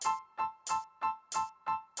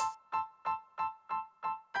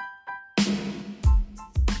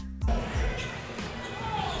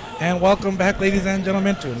And welcome back, ladies and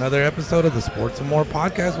gentlemen, to another episode of the Sports and More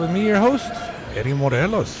podcast with me, your host, Eddie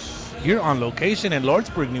Morelos, here on location in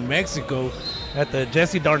Lordsburg, New Mexico, at the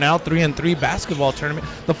JESSIE Darnell 3-on-3 basketball tournament,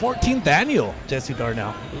 the 14th annual JESSIE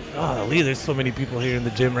Darnell. Oh, Lee, there's so many people here in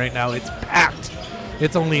the gym right now. It's packed.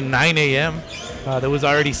 It's only 9 a.m. There was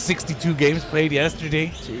already 62 games played yesterday.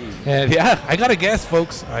 Jeez. And yeah, I got a guest,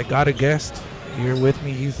 folks. I got a guest here with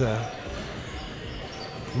me. He's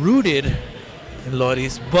rooted in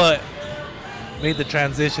Loris, but made the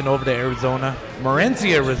transition over to Arizona.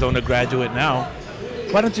 Morenci, Arizona graduate now.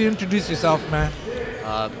 Why don't you introduce yourself, man?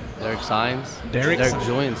 Derek Saenz. Derek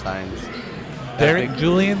Julian Saenz. Derek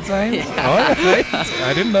Julian Saenz? Yeah. Oh, right.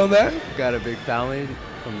 I didn't know that. Got a big family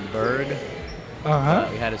from the Berg.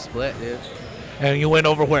 We had a split, dude. And you went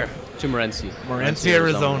over where? To Morenci. Morenci,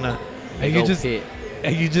 Arizona. And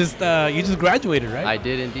you just graduated, right? I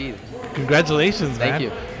did indeed. Congratulations, man. Thank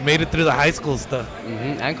you. Made it through the high school stuff.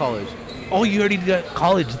 And college. Oh, you already got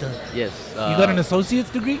college done. Yes. You got an associate's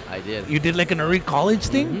degree? I did. You did like an early college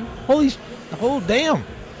thing? Mm-hmm. Oh damn.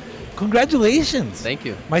 Congratulations. Thank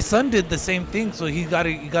you. My son did the same thing, so he got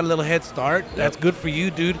a little head start. Yep. That's good for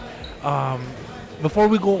you, dude. Before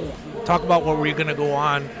we go talk about what we're gonna go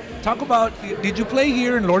on, talk about, did you play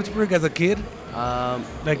here in Lordsburg as a kid?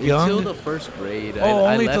 Like young? Until the first grade.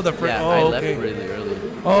 Only till the first. Yeah, I left really early.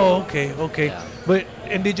 Oh, okay. Yeah.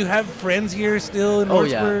 And did you have friends here still in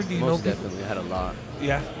Lordsburg? Yeah, most definitely. I had a lot.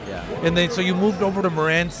 Yeah. Yeah. And then so you moved over to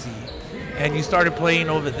Morenci, and you started playing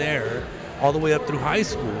over there all the way up through high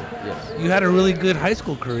school. Yes. You had a really good high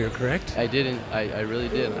school career, correct? I really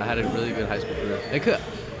did. I had a really good high school career.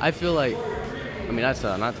 I feel like, I mean, not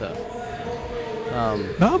to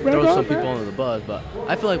throw some people under the bus, but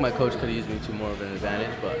I feel like my coach could have used me to more of an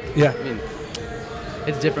advantage. But yeah, I mean,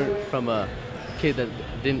 it's different from a kid that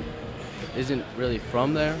isn't really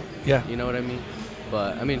from there. Yeah, you know what I mean.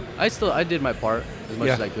 But I mean, I did my part as much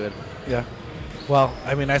as I could. Yeah. Well,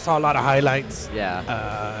 I mean, I saw a lot of highlights. Yeah.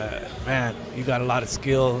 Man, you got a lot of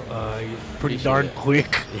skill. You're pretty darn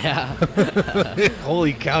quick. Yeah.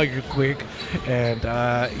 Holy cow, you're quick. And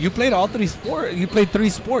you played all three sports. You played three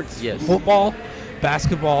sports. Yes. Football,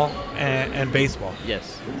 basketball, and baseball.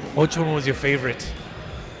 Yes. Which one was your favorite?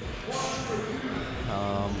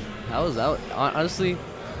 Honestly,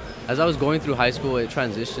 as I was going through high school, it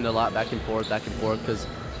transitioned a lot back and forth, because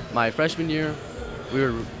my freshman year, we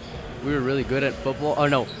were really good at football. Oh,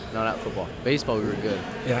 no, not football. Baseball, we were good.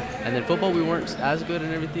 Yeah. And then football, we weren't as good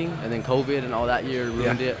and everything. And then COVID and all that year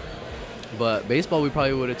ruined it. But baseball, we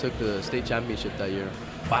probably would have took the state championship that year.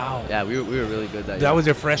 Wow. Yeah, we were really good that year. That was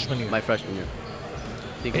your freshman year? My freshman year.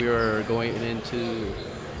 I think we were going into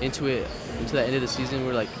the end of the season. We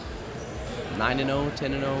were like 9-0,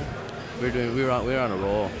 10-0. We were on a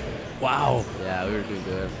roll. Wow. Yeah, we were doing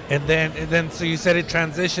good. And then, so you said it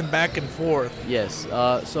transitioned back and forth. Yes.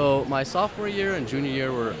 So my sophomore year and junior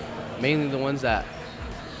year were mainly the ones that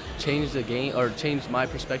changed the game or changed my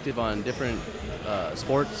perspective on different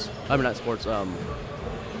sports. I mean, not sports. Like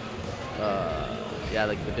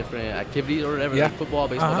the different activities or whatever. Yeah. Like football,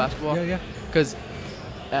 baseball, basketball. Yeah. Because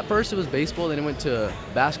at first it was baseball, then it went to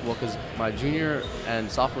basketball. Because my junior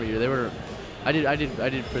and sophomore year, I did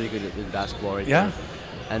pretty good in basketball right there.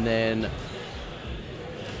 And then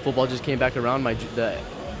football just came back around the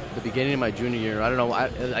beginning of my junior year. I don't know,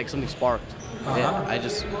 like something sparked. I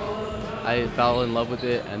fell in love with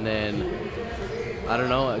it, and then I don't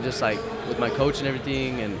know, just like with my coach and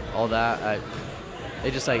everything and all that,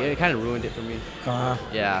 it kind of ruined it for me.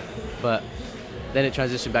 Yeah, but then it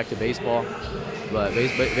transitioned back to baseball. But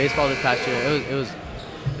baseball this past year, it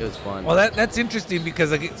was fun. Well, that's interesting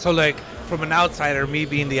because from an outsider, me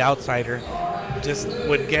being the outsider, just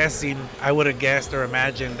with guessing, I would have guessed or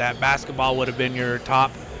imagined that basketball would have been your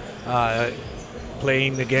top.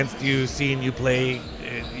 Playing against you, seeing you play,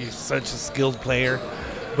 you're such a skilled player.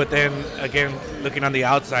 But then again, looking on the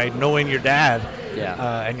outside, knowing your dad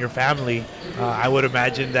and your family, I would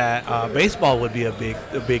imagine that baseball would be a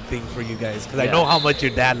big thing for you guys, because I know how much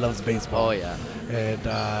your dad loves baseball. Oh yeah.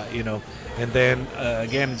 And and then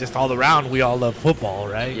again, just all around, we all love football,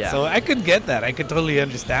 right? Yeah. So I could get that. I could totally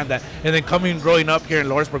understand that. And then growing up here in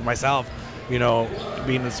Lordsburg myself, being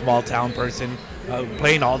a small town person,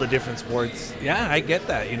 playing all the different sports. Yeah, I get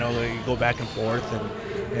that. You go back and forth,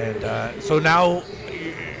 and so now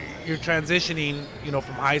you're transitioning,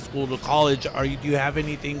 from high school to college. Do you have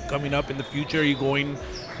anything coming up in the future? Are you going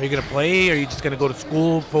to play? Are you just going to go to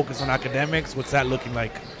school, focus on academics? What's that looking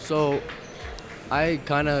like? So I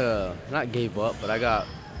kind of not gave up, but I got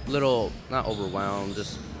a little, not overwhelmed,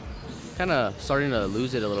 just kind of starting to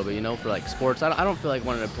lose it a little bit, for like sports. I don't feel like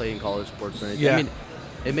wanting to play in college sports or anything. Yeah.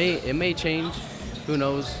 I mean, it may change, who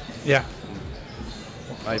knows? Yeah.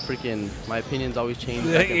 My opinions always change.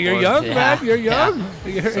 You're young, man. You're young.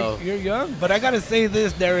 Yeah. You're young. But I gotta say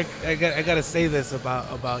this, Derek. I gotta say this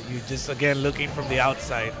about you. Just again, looking from the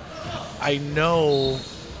outside, I know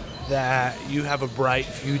that you have a bright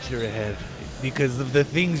future ahead because of the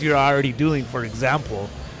things you're already doing. For example,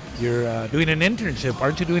 you're doing an internship.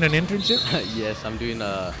 Aren't you doing an internship? Yes, I'm doing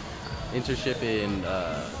a internship in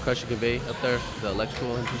Crush and Convey up there, the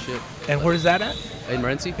electrical internship. And where's that at? In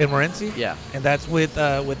Morenci? In Morenci? Yeah. And that's with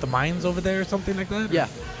the mines over there or something like that? Yeah.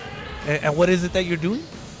 And what is it that you're doing?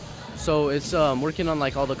 So it's working on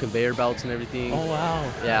like all the conveyor belts and everything. Oh,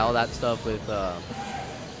 wow. Yeah, all that stuff with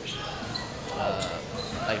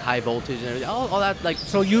like high voltage and everything. All that like.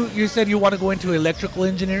 So you said you want to go into electrical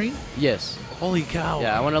engineering? Yes. Holy cow.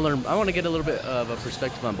 Yeah, I want to learn. I want to get a little bit of a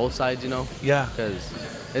perspective on both sides, you know? Yeah. Because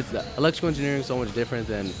it's electrical engineering is so much different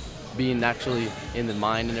than being actually in the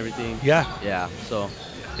mine and everything. Yeah. Yeah. So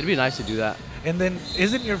it'd be nice to do that. And then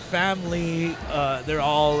isn't your family, they're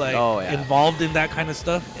all like involved in that kind of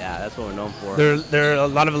stuff? Yeah, that's what we're known for. There are a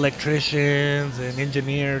lot of electricians and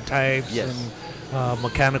engineer types Yes. and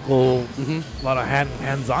mechanical, a lot of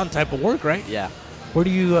hands-on type of work, right? Yeah. Who do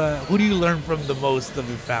you learn from the most of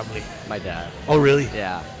your family? My dad. Oh, really?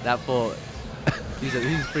 Yeah, that fool. He's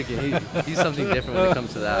something different when it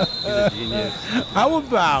comes to that. He's a genius. How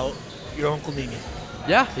about your Uncle Nini?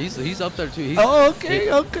 Yeah, he's up there too. Okay.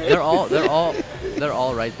 They're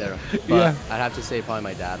all right there. But Yeah. I'd have to say probably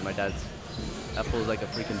my dad. My dad's that fool's like a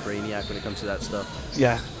freaking brainiac when it comes to that stuff.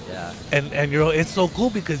 Yeah. Yeah. And it's so cool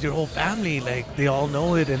because your whole family, like, they all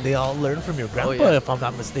know it and they all learn from your grandpa, yeah. if I'm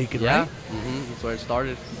not mistaken, Yeah. right? That's where it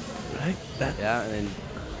started. Right? Yeah, and then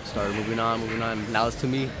started moving on. Now it's to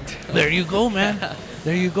me. There you go, man.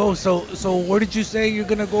 There you go. So where did you say you're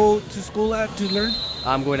gonna go to school at to learn?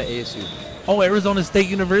 I'm going to ASU. Oh, Arizona State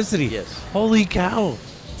University. Yes. Holy cow.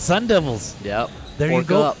 Sun Devils. Yep. There Fork you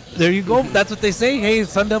go. up. There you go. That's what they say. Hey,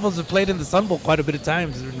 Sun Devils have played in the Sun Bowl quite a bit of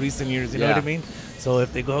times in recent years. You know what I mean? So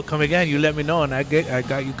if they come again, you let me know, and I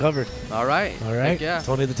got you covered. All right. All right. Heck yeah. It's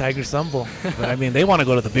only the Tiger Sun Bowl. But I mean, they want to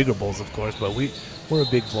go to the bigger bowls, of course. But we're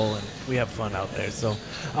a big bowl, and we have fun out there. So,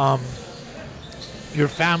 your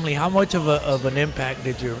family, how much of an impact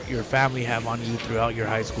did your family have on you throughout your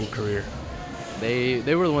high school career?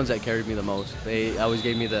 They were the ones that carried me the most. They always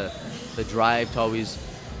gave me the drive to always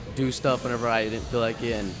do stuff whenever I didn't feel like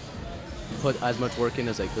it and put as much work in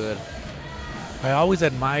as I could. I always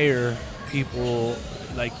admire people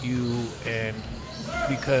like you, and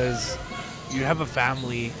because you have a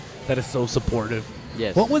family that is so supportive.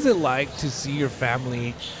 Yes. What was it like to see your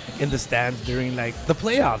family in the stands during like the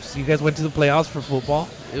playoffs? You guys went to the playoffs for football.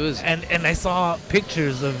 It was and I saw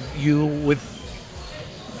pictures of you with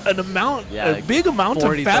a big amount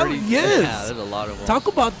 40, of family. 30, Yes. Yeah, there's a lot of them. Talk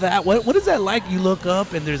about that. What is that like? You look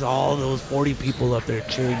up and there's all those 40 people up there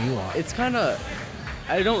cheering you on. It's kind of,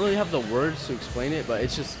 I don't really have the words to explain it, but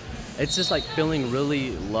it's just like feeling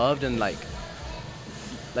really loved and like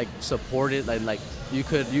supported. Like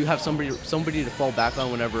you have somebody to fall back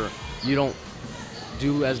on whenever you don't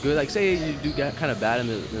do as good. Like say you do get kind of bad in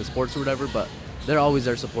the sports or whatever, but they're always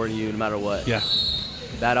there supporting you no matter what. Yeah.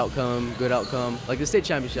 Bad outcome, good outcome. Like the state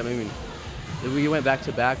championship, I mean, we went back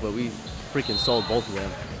to back, but we freaking sold both of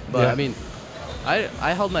them. But Yeah. I mean,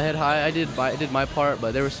 I held my head high. I did my part,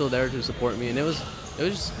 but they were still there to support me, and it was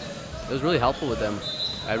really helpful with them.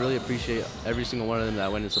 I really appreciate every single one of them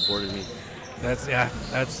that went and supported me. That's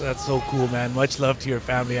so cool, man. Much love to your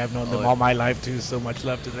family. I've known them all my life too, so much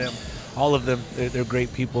love to them. All of them, they're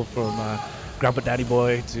great people, from Grandpa Daddy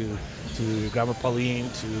Boy to Grandma Pauline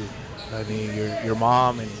to your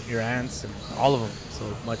mom and your aunts and all of them. So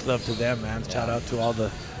much love to them, man. Shout out to all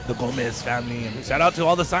the Gomez family, and shout out to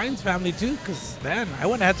all the Saenz family too, because man, I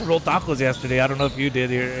went and had some rolled tacos yesterday. I don't know if you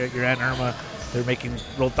did. Your Aunt Irma, they're making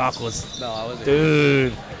rolled tacos. No, I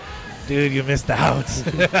wasn't. Dude, you missed out.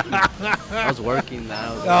 I was working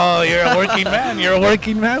now. Oh, you're a working man. You're a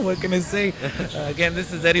working man. What can I say? Again,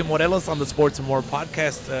 this is Eddie Morelos on the Sports and More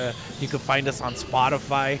podcast. You can find us on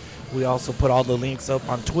Spotify. We also put all the links up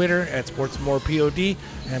on Twitter at Sports and More POD,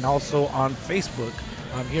 and also on Facebook.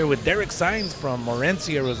 I'm here with Derek Saenz from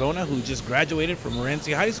Morenci, Arizona, who just graduated from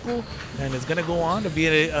Morenci High School and is going to go on to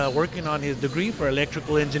be working on his degree for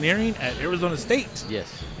electrical engineering at Arizona State.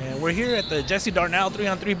 Yes. And we're here at the JESSIE Darnell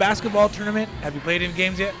 3-on-3 basketball tournament. Have you played any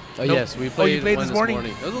games yet? Oh, Nope. yes, we played, you played one this morning?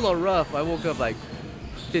 It was a little rough. I woke up like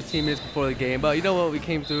 15 minutes before the game, but you know what? We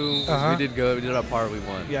came through. We did good. We did our part. We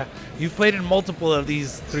won. Yeah. You've played in multiple of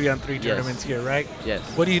these 3-on-3 tournaments here, right? Yes.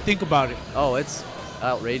 What do you think about it? Oh, it's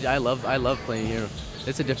outrageous. I love playing here.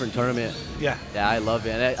 it's a different tournament. Yeah. Yeah, I love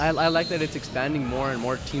it, and I like that it's expanding more and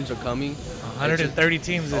more teams are coming. 130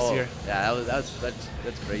 teams this year. Yeah,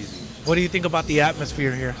 that's crazy. What do you think about the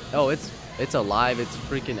atmosphere here? Oh, it's alive. It's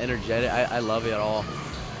freaking energetic. I love it all.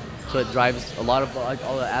 So it drives a lot of like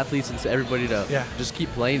all the athletes and everybody to just keep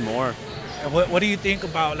playing more. And what do you think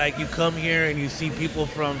about, like, you come here and you see people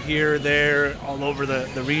from here, there, all over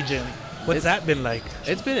the region? What's that been like?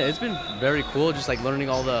 It's been very cool, just like learning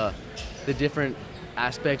all the different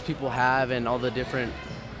aspects people have and all the different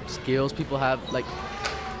skills people have. Like,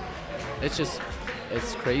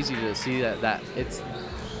 it's crazy to see that it's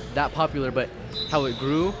that popular, but how it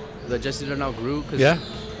grew, the JESSIE DARNELL grew. Cause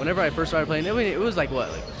whenever I first started playing, I mean, it was like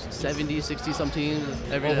what, like 70, 60 some teams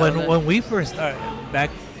every day. When we first started back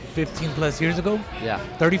 15 plus years ago,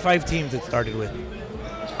 35 teams it started with.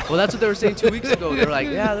 Well, that's what they were saying 2 weeks ago. They were like,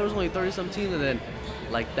 yeah, there was only 30 some teams, and then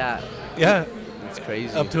like that. Yeah. It's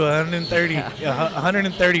crazy. Up to 130.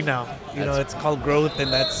 130 now. You know, it's called growth,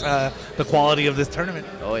 and that's the quality of this tournament.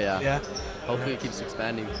 Oh, yeah. Yeah. Hopefully it keeps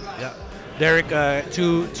expanding. Yeah. Derek,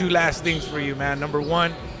 two last things for you, man. Number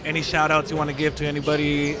one, any shout-outs you want to give to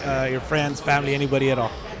anybody, your friends, family, anybody at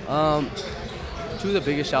all? Two of the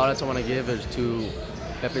biggest shout-outs I want to give is to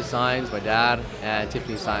Pepe Saenz, my dad, and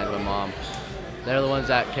Tiffany Saenz, my mom. They're the ones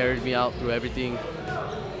that carried me out through everything,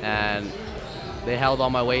 and they held all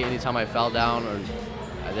my weight anytime I fell down, or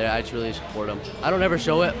I just really support them. I don't ever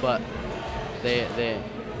show it, but they're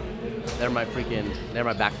my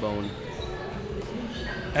backbone.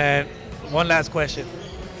 And one last question: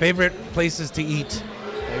 favorite places to eat?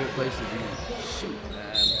 Favorite place to eat? Shoot,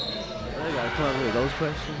 man, I gotta come up with those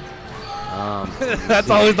questions. That's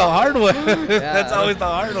always the hard one. That's always the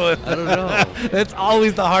hard one. I don't know. That's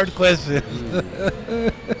always the hard question.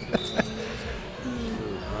 I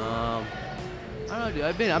don't know, dude.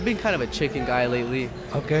 I've been kind of a chicken guy lately.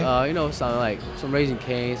 Okay. You know, some Raising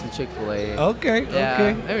Cane's, some Chick-fil-A. Okay. Yeah,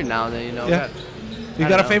 okay. Every now and then, you know. Yeah. You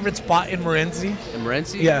got a favorite spot in Morenci? In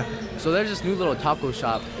Morenci? Yeah. So there's this new little taco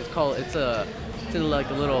shop. It's in like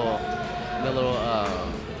a little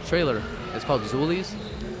trailer. It's called Zuli's.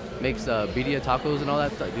 Makes birria tacos and all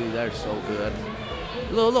that stuff. Dude, they're so good.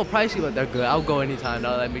 A little pricey, but they're good. I'll go anytime.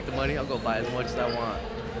 Now that I make the money, I'll go buy as much as I want.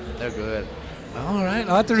 They're good. All right.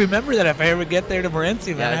 I'll have to remember that if I ever get there to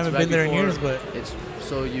Morenci, man. I haven't been there in years, but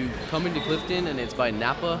so you come into Clifton and it's by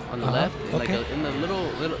Napa on the left, like in the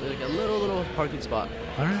little parking spot.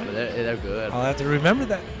 All right. But they're good. I'll have to remember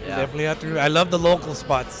that. Yeah. Definitely have to. I love the local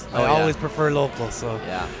spots. I always prefer local. So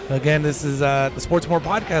again, this is the Sports More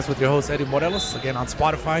podcast with your host Eddie Morelos. Again on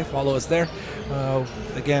Spotify, follow us there.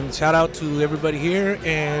 Again, shout out to everybody here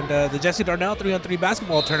and the JESSIE DARNELL 3-on-3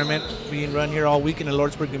 basketball tournament being run here all weekend in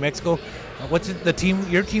Lordsburg, New Mexico. What's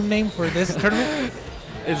your team name for this tournament?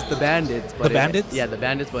 It's the Bandits. But the Bandits? The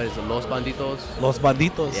Bandits, but it's the Los Banditos. Los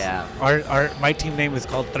Banditos. Yeah. My team name is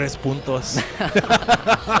called Tres Puntos.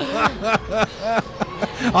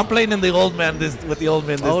 I'm playing in the old man with the old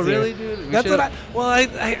men this year. Oh, really, dude? That's what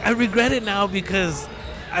I regret it now because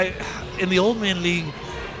in the old man league,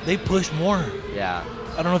 they push more. Yeah.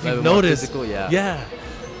 I don't know if you've noticed. Physical, Yeah.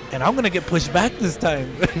 And I'm going to get pushed back this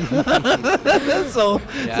time. So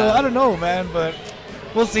I don't know, man, but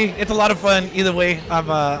we'll see. It's a lot of fun. Either way,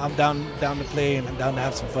 I'm down to play and I'm down to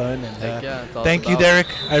have some fun. And thank you, Derek.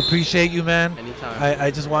 I appreciate you, man. Anytime.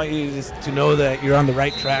 I just want you just to know that you're on the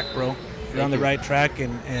right track, bro. You're on the right track,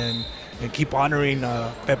 and keep honoring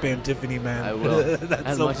Pepe and Tiffany, man. I will. That's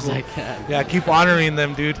as so much cool. as I can. Yeah, keep honoring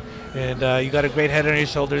them, dude. And you got a great head on your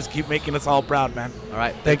shoulders. Keep making us all proud, man. All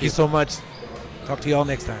right. Thank you so much. Talk to you all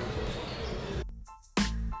next time.